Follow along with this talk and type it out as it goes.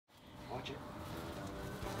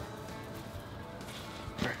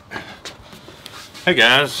Hey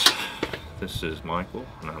guys, this is Michael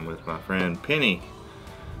and I'm with my friend Penny.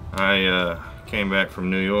 I came back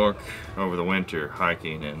from New York over the winter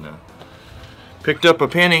hiking and picked up a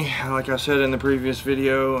Penny, like I said in the previous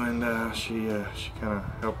video, and she kind of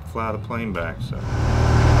helped fly the plane back. So.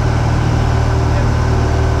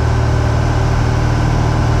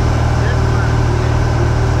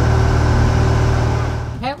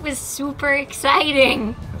 That was super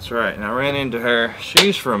exciting. That's right, and I ran into her.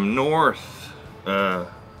 She's from North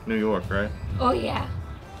New York, right? Oh yeah.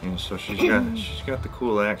 And so she's got the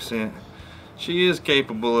cool accent. She is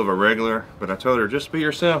capable of a regular, but I told her just be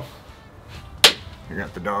yourself. You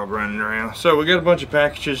got the dog running around. So we got a bunch of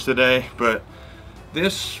packages today, but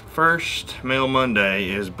this first Mail Monday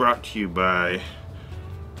is brought to you by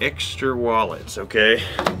Extra Wallets. Okay,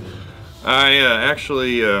 I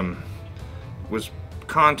actually was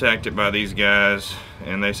contacted by these guys,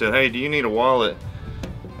 and they said, "Hey, do you need a wallet?"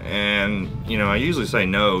 And you know, I usually say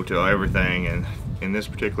no to everything, and in this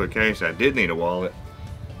particular case I did need a wallet,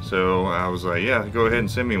 so I was like, yeah, go ahead and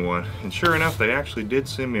send me one. And sure enough, they actually did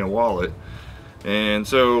send me a wallet. And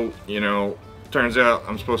so, you know, turns out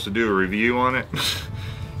I'm supposed to do a review on it.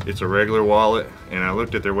 It's a regular wallet, and I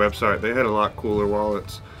looked at their website. They had a lot cooler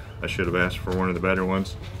wallets. I should have asked for one of the better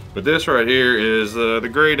ones, but this right here is the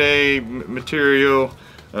grade A material.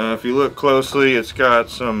 If you look closely, it's got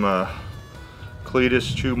some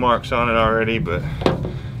Cletus chew marks on it already, but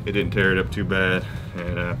it didn't tear it up too bad.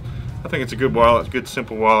 And I think it's a good wallet. It's a good,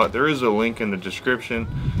 simple wallet. There is a link in the description.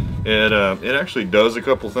 It actually does a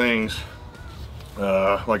couple things.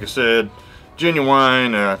 Like I said,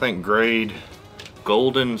 genuine, I think grade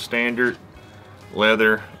golden standard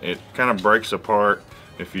leather. It kind of breaks apart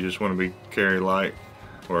if you just want to be carry light,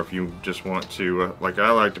 or if you just want to like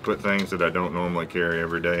I like to put things that I don't normally carry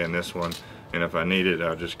every day in this one, and if I need it,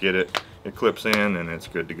 I'll just get it. It clips in and it's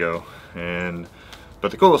good to go.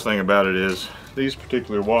 But the coolest thing about it is these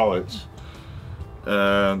particular wallets,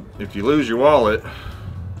 if you lose your wallet,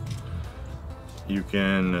 you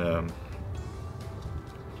can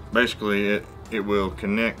basically it will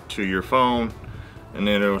connect to your phone, and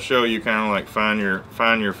then it'll show you kind of like find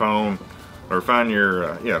your phone, or find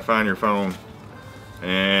your phone.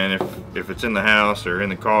 And if it's in the house or in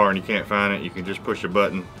the car and you can't find it, you can just push a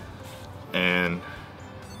button, and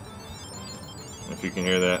if you can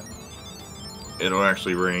hear that, it'll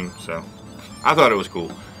actually ring. So I thought it was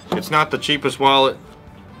cool. It's not the cheapest wallet,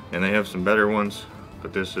 and they have some better ones,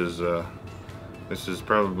 but this is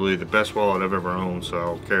probably the best wallet I've ever owned, so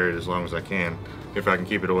I'll carry it as long as I can, if I can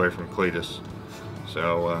keep it away from Cletus.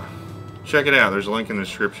 So check it out. There's a link in the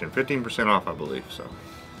description. 15% off, I believe. So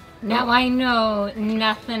now I know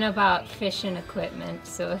nothing about fishing equipment,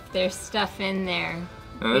 so if there's stuff in there,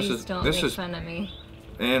 please don't make fun of me.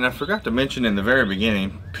 And I forgot to mention in the very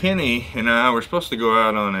beginning, Penny and I were supposed to go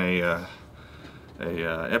out on a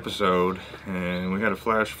episode, and we had a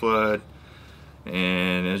flash flood.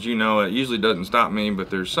 And as you know, it usually doesn't stop me,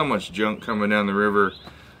 but there's so much junk coming down the river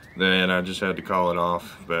that I just had to call it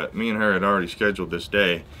off. But me and her had already scheduled this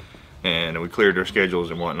day, and we cleared our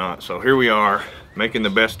schedules and whatnot. So here we are, making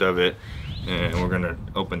the best of it, and we're gonna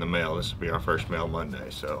open the mail. This will be our first Mail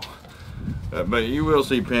Monday. So, but you will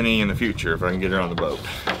see Penny in the future if I can get her on the boat.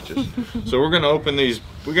 So we're gonna open these.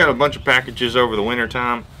 We got a bunch of packages over the winter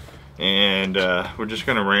time, and we're just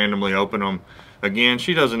gonna randomly open them. Again,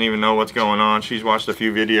 she doesn't even know what's going on. She's watched a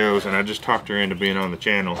few videos, and I just talked her into being on the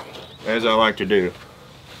channel, as I like to do.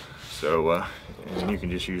 So, and you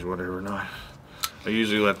can just use whatever knife. I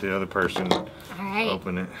usually let the other person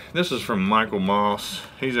open it. This is from Michael Moss.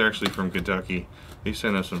 He's actually from Kentucky. He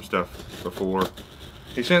sent us some stuff before.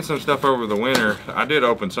 He sent some stuff over the winter. I did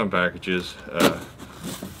open some packages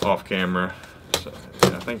off camera. So,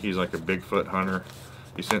 I think he's like a Bigfoot hunter.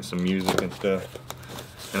 He sent some music and stuff.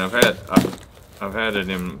 And I've had it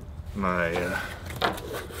in my,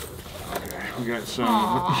 okay, we got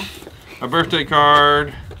some, a birthday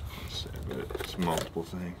card, it's multiple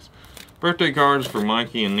things. Birthday cards for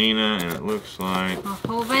Mikey and Nina, and it looks like a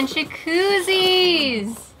whole bunch of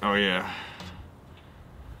koozies. Oh yeah.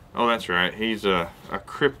 Oh, that's right. He's a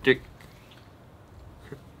cryptic,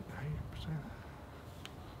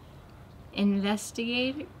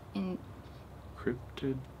 investigator and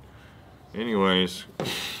cryptid. Anyways.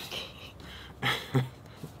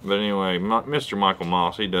 But anyway, Mr. Michael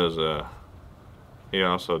Moss, he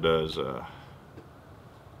also does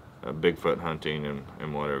Bigfoot hunting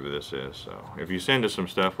and whatever this is. So if you send us some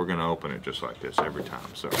stuff, we're gonna open it just like this every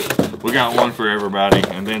time. So we got one for everybody,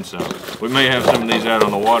 and then some. We may have some of these out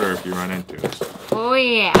on the water if you run into us. Oh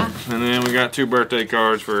yeah. And then we got 2 birthday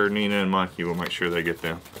cards for Nina and Mikey. We'll make sure they get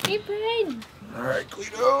them. Hey bud. All right,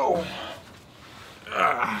 Cleto.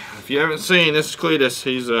 If you haven't seen, this is Cletus.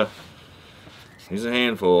 He's a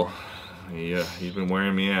handful. He's been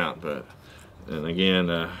wearing me out, but and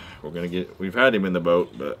again we've had him in the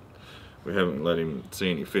boat, but we haven't let him see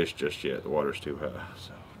any fish just yet. The water's too high.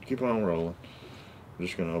 So keep on rolling. I'm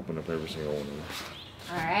just gonna open up every single one of them.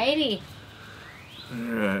 Alrighty.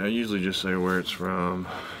 Alright, I usually just say where it's from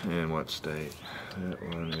and what state. That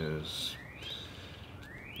one is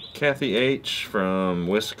Kathy H. from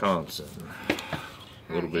Wisconsin.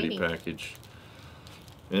 Little bitty package.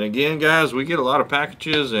 And again, guys, we get a lot of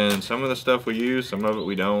packages, and some of the stuff we use, some of it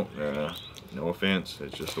we don't. No offense,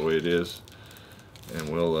 it's just the way it is. And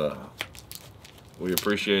we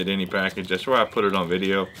appreciate any package. That's why I put it on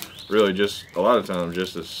video. Really, just a lot of times,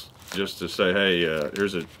 just to say, hey,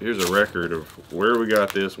 here's a record of where we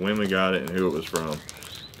got this, when we got it, and who it was from,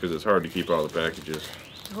 because it's hard to keep all the packages.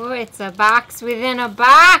 Oh, it's a box within a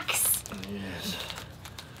box. Yes.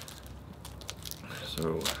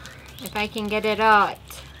 So. If I can get it out.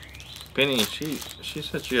 Penny, she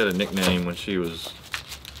said she had a nickname when she was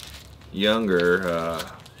younger.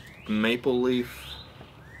 Maple Leaf.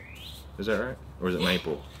 Is that right? Or is it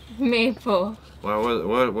Maple? Maple. Why?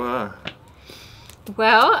 Why?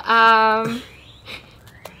 Well,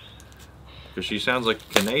 because she sounds like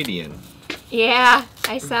a Canadian. Yeah,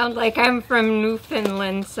 I sound like I'm from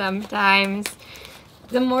Newfoundland sometimes.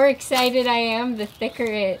 The more excited I am, the thicker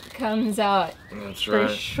it comes out. That's right.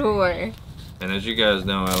 For sure. And as you guys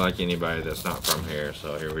know, I like anybody that's not from here,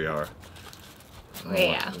 so here we are. Oh,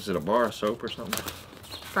 yeah. Is it a bar of soap or something?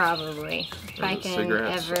 Probably. If I can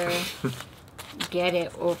cigarettes? ever get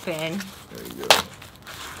it open. There you go.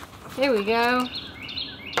 There we go.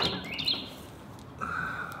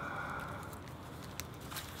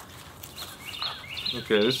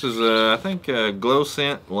 Okay, this is I think Glow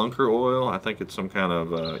Scent Lunker Oil. I think it's some kind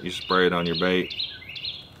of you spray it on your bait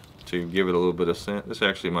to give it a little bit of scent. This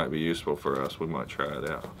actually might be useful for us. We might try it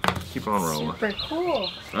out. Keep on rolling. Super cool.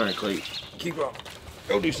 All right, Clete, keep on.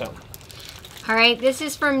 Go do something. All right, this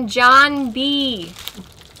is from John B.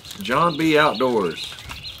 John B. Outdoors.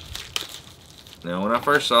 Now, when I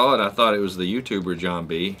first saw it, I thought it was the YouTuber John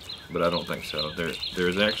B, but I don't think so.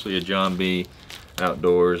 There's actually a John B.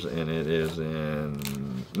 Outdoors, and it is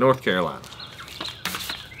in North Carolina.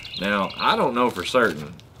 Now, I don't know for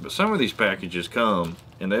certain, but some of these packages come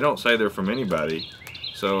and they don't say they're from anybody.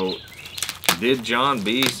 So did John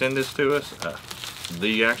B send this to us,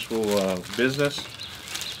 the actual business?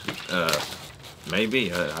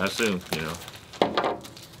 Maybe, I assume, you know.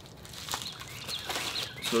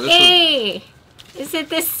 So this is it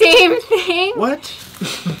the same thing? What?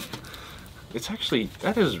 It's actually,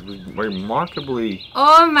 that is remarkably...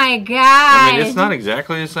 Oh my god! I mean, it's not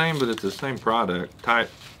exactly the same, but it's the same product, type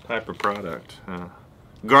of product.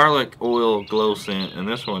 Garlic oil glow scent, and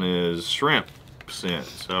this one is shrimp scent.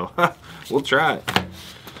 So, we'll try it.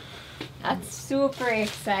 That's super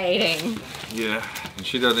exciting. Yeah, and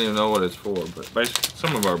she doesn't even know what it's for, but basically,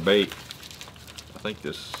 some of our bait, I think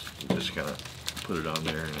this, you just kind of put it on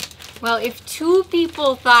there. And well, if 2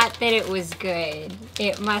 people thought that it was good,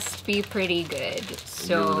 it must be pretty good.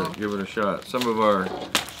 So give it a shot. Some of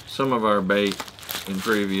our bait in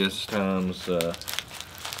previous times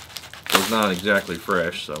was not exactly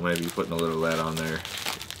fresh, so maybe putting a little of that on there.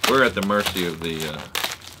 We're at the mercy of the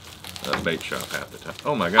bait shop half the time.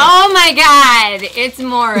 Oh my god! Oh my god! It's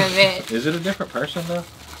more of it. Is it a different person though?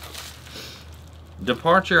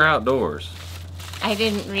 Departure Outdoors. I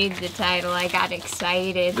didn't read the title. I got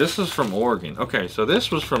excited. This is from Oregon. Okay, so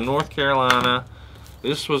this was from North Carolina.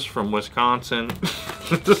 This was from Wisconsin.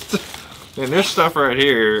 And this stuff right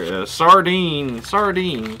here, sardine.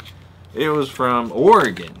 It was from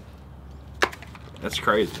Oregon. That's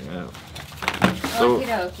crazy. Yeah. Okie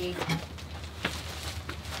dokie.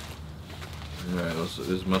 Alright,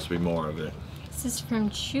 this must be more of it. This is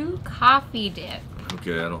from Chew Coffee Dip.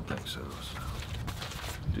 Okay, I don't think so.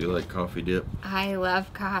 Do you like coffee dip? I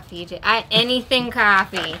love coffee dip. Anything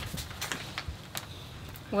coffee.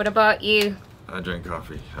 What about you? I drink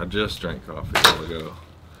coffee. I just drank coffee a while ago.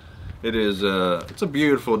 It is, it's a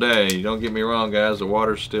beautiful day. Don't get me wrong, guys. The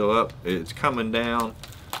water's still up. It's coming down.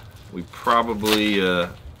 We probably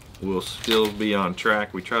will still be on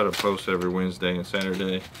track. We try to post every Wednesday and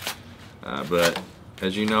Saturday. But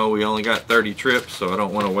as you know, we only got 30 trips, so I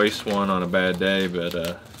don't want to waste one on a bad day.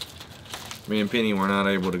 But me and Penny were not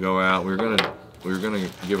able to go out. We were gonna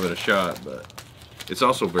give it a shot, but it's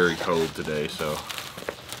also very cold today. So,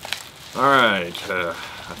 all right. I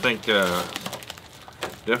think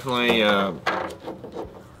definitely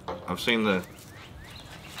I've seen the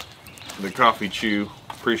coffee chew.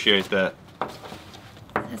 Appreciate that.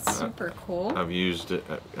 That's super cool. I've used it.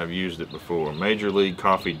 I've used it before. Major League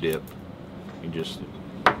Coffee Dip. You just.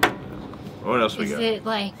 What else we got? Is it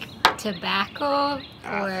like tobacco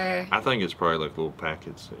or? I think it's probably like little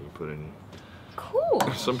packets that you put in. Cool.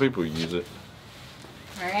 Some people use it.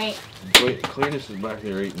 All right. Cletus is back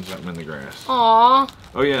there eating something in the grass. Aw.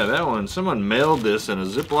 Oh yeah, that one. Someone mailed this in a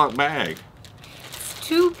Ziploc bag. It's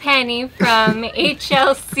 2 penny from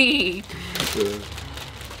HLC.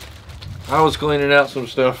 I was cleaning out some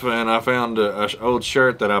stuff and I found an old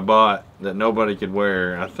shirt that I bought that nobody could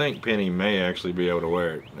wear. I think Penny may actually be able to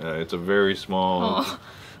wear it. It's a very small. Oh.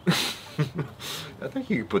 I think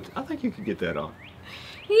you could get that on.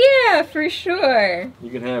 Yeah, for sure. You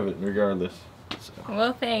can have it regardless. So,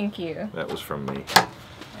 Well, thank you. that was from me.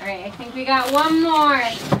 All right, I think we got one more.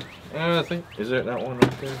 I think is that one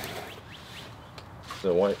right there?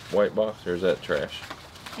 The white box, or is that trash?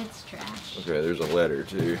 It's trash. Okay, there's a letter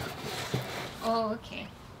too. Oh, okay.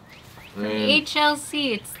 From And,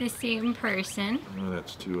 HLC, it's the same person. oh,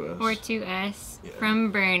 that's to us. Or to us. Yeah. From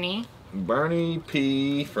Bernie. Bernie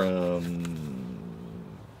P. from,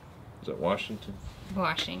 is it Washington?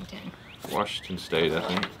 Washington. Washington State, I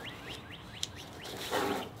think.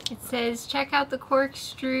 It says, check out the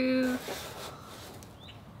corkscrew.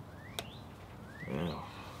 Yeah,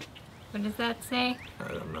 What does that say?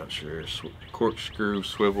 I'm not sure. Corkscrew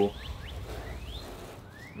swivel.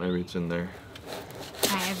 Maybe it's in there.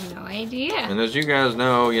 I have no idea. And as you guys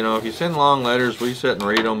know, if you send long letters, we sit and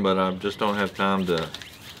read them, but I just don't have time to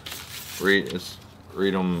read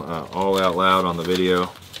them all out loud on the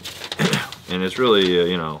video. And it's really,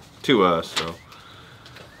 to us. So,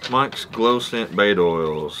 Mike's Glow Scent Bait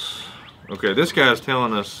Oils. Okay, this guy's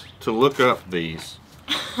telling us to look up these.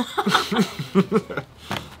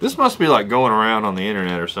 This must be like going around on the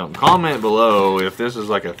internet or something. Comment below if this is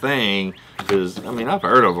like a thing, because I've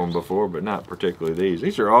heard of them before, but not particularly these.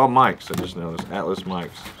 These are all mics. I just noticed Atlas mics.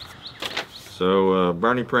 So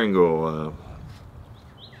Bernie Pringle,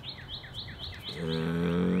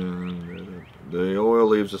 and the oil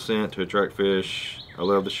leaves a scent to attract fish. I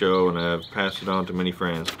love the show and I've passed it on to many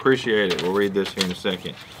friends. Appreciate it. We'll read this here in a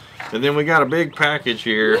second. And then we got a big package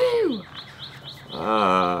here. Woo!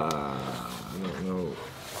 I don't know.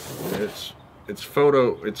 It's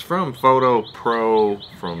from Photo Pro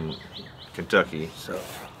from Kentucky. So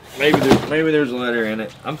maybe there's a letter in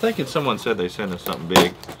it. I'm thinking someone said they sent us something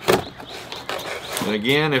big. And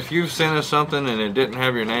again, if you've sent us something and it didn't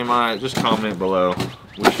have your name on it, just comment below.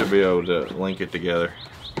 We should be able to link it together.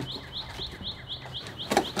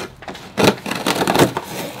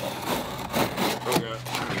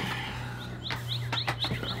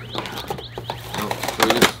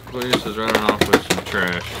 Cletus is running off with some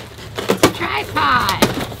trash. Tripod.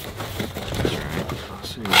 That's right. Let's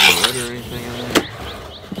see, is there a letter or anything in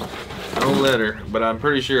there? No letter, but I'm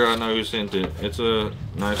pretty sure I know who sent it. It's a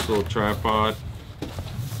nice little tripod.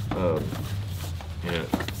 Yeah,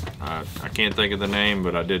 I can't think of the name,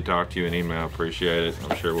 but I did talk to you in email. Appreciate it.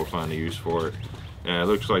 I'm sure we'll find a use for it. And it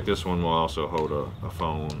looks like this one will also hold a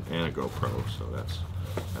phone and a GoPro, so that's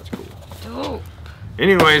cool. Dope.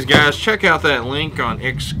 Anyways, guys, check out that link on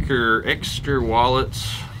Extra Wallets.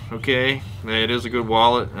 Okay, it is a good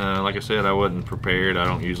wallet. Like I said, I wasn't prepared. I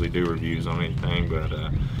don't usually do reviews on anything, but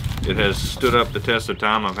it has stood up the test of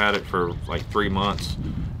time. I've had it for like 3 months,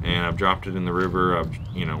 and I've dropped it in the river. I've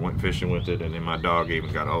went fishing with it, and then my dog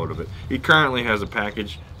even got a hold of it. He currently has a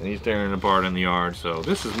package, and he's tearing it apart in the yard. So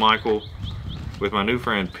this is Michael with my new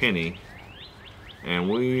friend Penny, and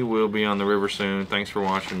we will be on the river soon. Thanks for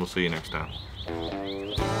watching. We'll see you next time.